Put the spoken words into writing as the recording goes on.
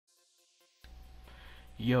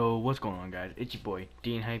Yo, what's going on, guys? It's your boy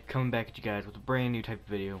Dean Hype coming back at you guys with a brand new type of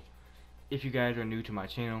video. If you guys are new to my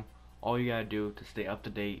channel, all you gotta do to stay up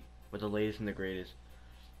to date with the latest and the greatest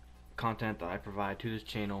content that I provide to this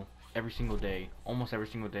channel every single day, almost every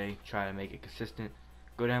single day, try to make it consistent.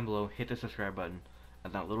 Go down below, hit the subscribe button,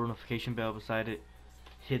 and that little notification bell beside it.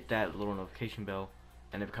 Hit that little notification bell,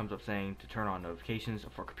 and if it comes up saying to turn on notifications,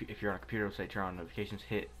 if you're on a computer, it'll say turn on notifications.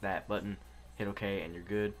 Hit that button, hit OK, and you're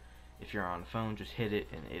good. If you're on a phone, just hit it,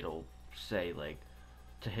 and it'll say like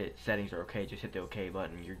to hit settings are okay. Just hit the OK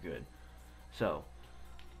button, you're good. So,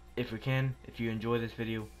 if you enjoy this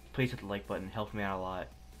video, please hit the like button. It helps me out a lot.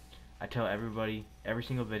 I tell everybody, every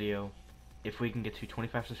single video, if we can get to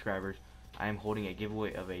 25 subscribers, I am holding a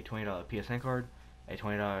giveaway of a $20 PSN card, a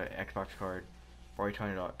 $20 Xbox card, or a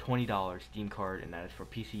 $20 Steam card, and that is for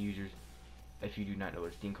PC users, if you do not know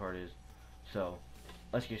what a Steam card is. So,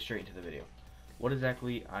 let's get straight into the video. What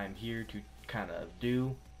exactly I'm here to kind of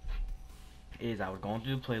do is I was going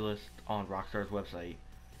through the playlist on Rockstar's website,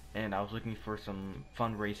 and I was looking for some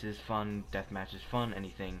fun races, fun death matches, fun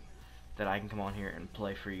anything that I can come on here and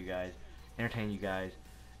play for you guys, entertain you guys,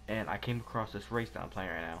 and I came across this race that I'm playing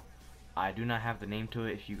right now. I do not have the name to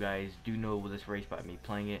it. If you guys do know this race by me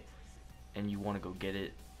playing it, and you want to go get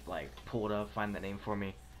it, like pull it up, find that name for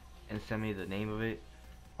me, and send me the name of it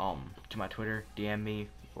to my Twitter, DM me,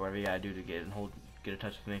 whatever you gotta do to get in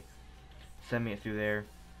touch with me. Send me it through there,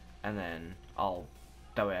 and then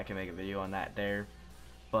that way I can make a video on that there.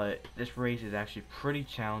 But this race is actually pretty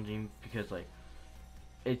challenging because like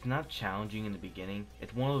it's not challenging in the beginning.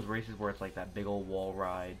 It's one of those races where it's like that big old wall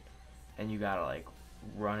ride, and you gotta like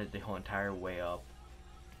run it the whole entire way up.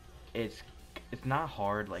 It's not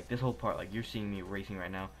hard. Like this whole part, like you're seeing me racing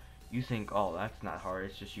right now, you think, oh, that's not hard.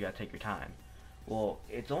 It's just you gotta take your time. Well,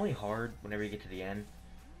 it's only hard whenever you get to the end,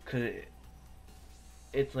 cause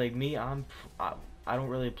it's like me. I don't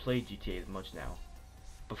really play GTA as much now.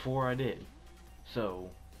 Before I did, so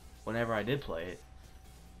whenever I did play it,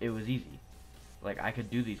 it was easy. Like I could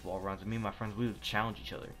do these wall runs, and me and my friends we would challenge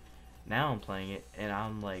each other. Now I'm playing it, and I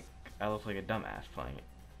look like a dumbass playing it.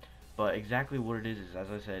 But exactly what it is, as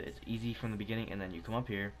I said, it's easy from the beginning, and then you come up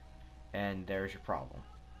here, and there's your problem.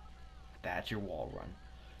 That's your wall run.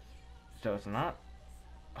 So it's not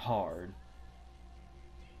hard.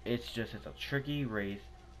 It's a tricky race,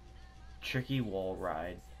 tricky wall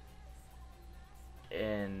ride,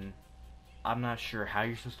 and I'm not sure how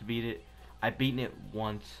you're supposed to beat it. I've beaten it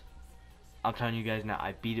once. I'm telling you guys now,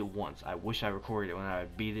 I beat it once. I wish I recorded it when I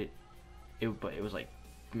beat it. But it was like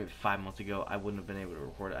maybe 5 months ago. I wouldn't have been able to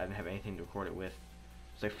record it. I didn't have anything to record it with.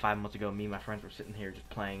 It's like 5 months ago. Me and my friends were sitting here just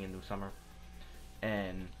playing in the summer,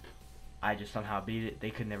 and I just somehow beat it.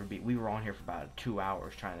 They could never beat. We were on here for about 2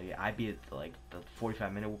 hours trying to get. I beat it like the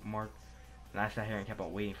 45-minute mark, and I sat here and kept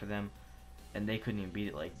on waiting for them, and they couldn't even beat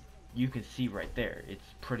it. Like you can see right there, it's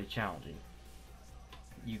pretty challenging.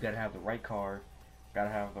 You gotta have the right car,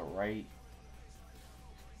 gotta have the right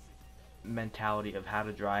mentality of how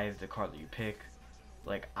to drive the car that you pick.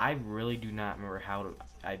 Like I really do not remember how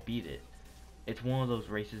I beat it. It's one of those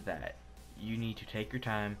races that you need to take your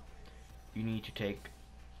time. You need to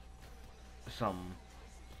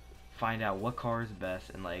find out what car is best,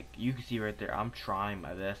 and like you can see right there, I'm trying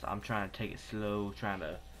my best. I'm trying to take it slow, trying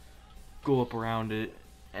to go up around it,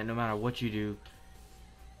 and no matter what you do,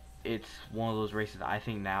 it's one of those races that I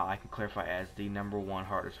think now I can clarify as the #1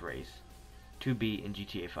 hardest race to beat in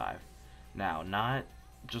GTA 5. Now, not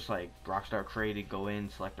just like Rockstar created, go in,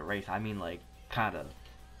 select a race. I mean like kind of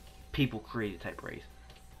people created type race.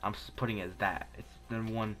 I'm putting it as that. It's the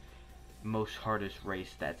 #1 most hardest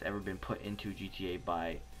race that's ever been put into GTA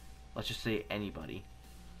by, let's just say, anybody.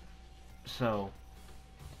 So,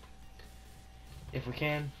 if we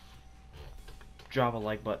can, drop a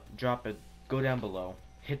like button, go down below,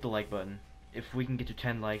 hit the like button. If we can get to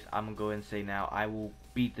 10 likes, I'm gonna go ahead and say now I will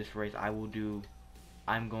beat this race.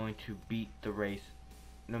 I'm going to beat the race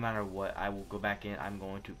no matter what. I will go back in. I'm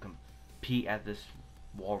going to compete at this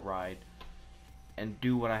wall ride and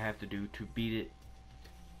do what I have to do to beat it,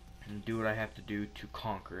 and do what I have to do to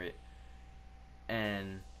conquer it.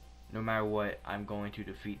 And no matter what, I'm going to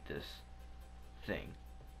defeat this thing.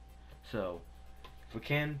 So, if we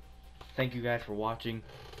can, thank you guys for watching.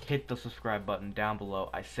 Hit the subscribe button down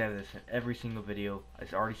below. I said this in every single video. I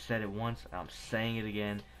already said it once, and I'm saying it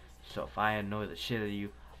again. So if I annoy the shit out of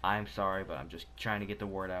you, I'm sorry, but I'm just trying to get the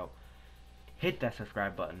word out. Hit that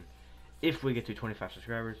subscribe button. If we get to 25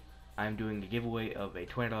 subscribers, I'm doing a giveaway of a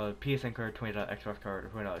 $20 PSN card, $20 Xbox card, or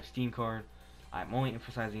 $20 Steam card. I'm only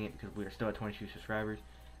emphasizing it because we are still at 22 subscribers,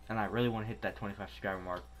 and I really want to hit that 25 subscriber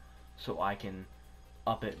mark so I can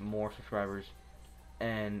up it more subscribers,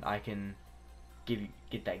 and I can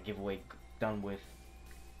get that giveaway done with,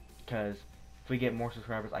 because if we get more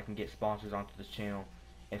subscribers, I can get sponsors onto this channel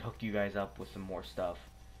and hook you guys up with some more stuff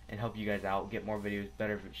and help you guys out, get more videos,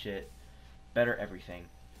 better shit, better everything.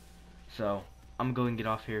 So I'm gonna go and get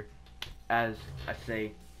off here. As I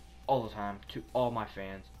say all the time to all my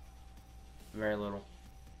fans, very little,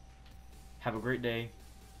 have a great day,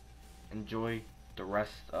 enjoy the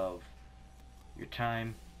rest of your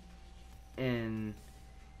time in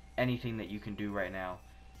anything that you can do right now.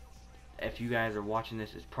 If you guys are watching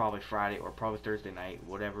this, it's probably Friday or probably Thursday night,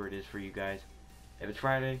 whatever it is for you guys. If it's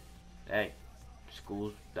Friday, hey,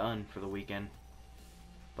 school's done for the weekend,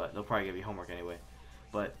 but they'll probably give you homework anyway.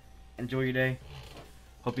 But enjoy your day.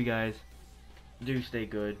 Hope you guys do stay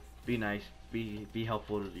good, be nice, be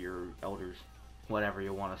helpful to your elders, whatever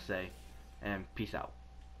you want to say, and peace out.